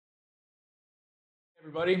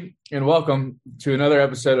Everybody, and welcome to another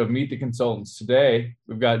episode of Meet the Consultants. Today,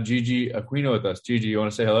 we've got Gigi Aquino with us. Gigi, you want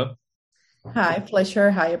to say hello? Hi, pleasure.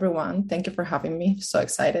 Hi, everyone. Thank you for having me. So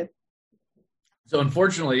excited. So,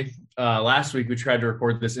 unfortunately, last week we tried to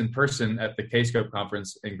record this in person at the Kscope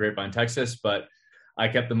conference in Grapevine, Texas, but I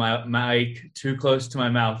kept the mic too close to my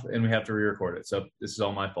mouth, and we have to re-record it. So this is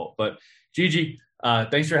all my fault. But Gigi,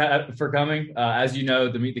 thanks for coming. As you know,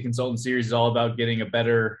 the Meet the Consultant series is all about getting a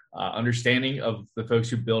better understanding of the folks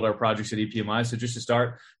who build our projects at EPMI. So just to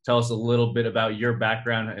start, tell us a little bit about your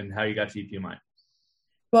background and how you got to EPMI.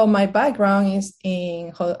 Well, my background is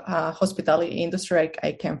in hospitality industry.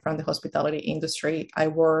 I came from the hospitality industry. I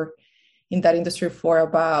worked in that industry for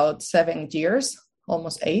about 7 years,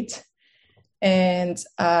 almost 8. And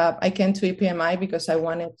I came to EPMI because I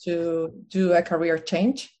wanted to do a career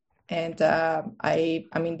change. And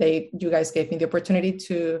you guys gave me the opportunity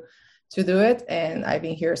to do it, and I've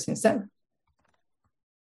been here since then.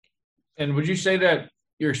 And would you say that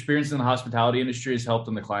your experience in the hospitality industry has helped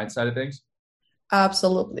on the client side of things?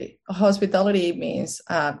 Absolutely. Hospitality means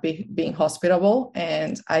being hospitable,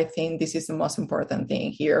 and I think this is the most important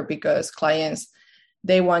thing here because clients,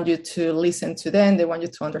 they want you to listen to them, they want you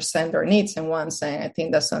to understand their needs and wants, and I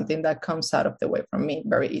think that's something that comes out of the way from me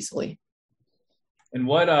very easily. And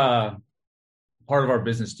what part of our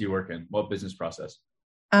business do you work in? What business process?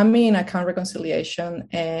 I'm in account reconciliation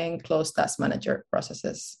and close task manager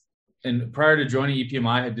processes. And prior to joining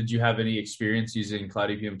EPMI, did you have any experience using Cloud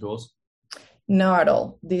EPM tools? No, at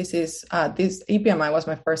all. This EPMI was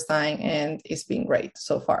my first time, and it's been great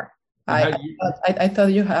so far. I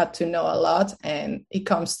thought you had to know a lot, and it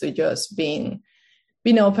comes to just being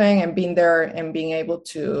open and being there and being able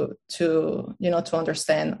to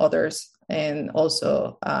understand others, and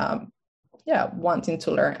also wanting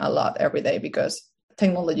to learn a lot every day because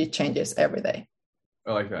technology changes every day.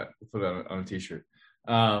 I like that. We'll put that on a t-shirt.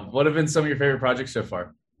 What have been some of your favorite projects so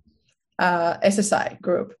far? SSI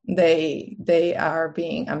group. They are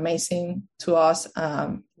being amazing to us.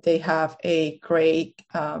 They have a great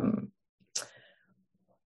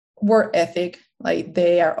work ethic. Like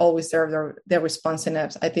they are always there. Their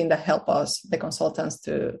responsiveness. I think that help us, the consultants,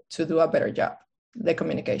 to do a better job, the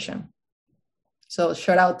communication. So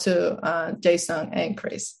shout out to Jason and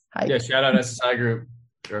Chris. Hi. Yeah, shout out SSI group.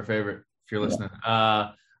 You're our favorite if you're listening. Yeah.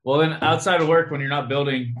 Well, then outside of work, when you're not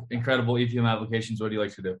building incredible EPM applications, what do you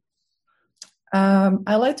like to do?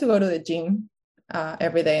 I like to go to the gym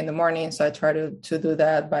every day in the morning. So I try to do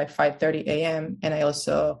that by 5:30 a.m. And I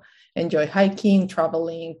also enjoy hiking,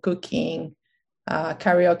 traveling, cooking,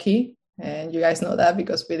 karaoke. And you guys know that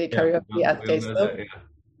because we did karaoke at Kscope.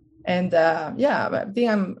 And I think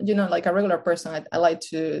I'm, like a regular person. I like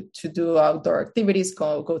to do outdoor activities,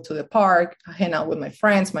 go to the park, hang out with my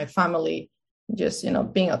friends, my family, just,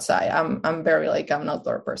 being outside. I'm very I'm an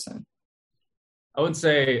outdoor person. I would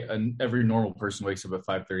say every normal person wakes up at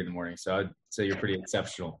 5:30 in the morning. So I'd say you're pretty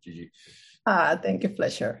exceptional, Gigi. Thank you,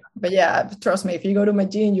 pleasure. But yeah, trust me, if you go to my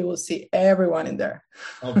gym, you will see everyone in there.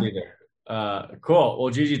 I'll be there. Cool.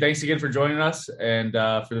 Well, Gigi, thanks again for joining us. And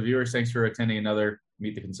for the viewers, thanks for attending another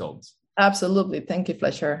Meet the Consultants. Absolutely. Thank you,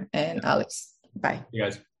 pleasure. And Alex, bye. You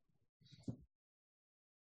guys.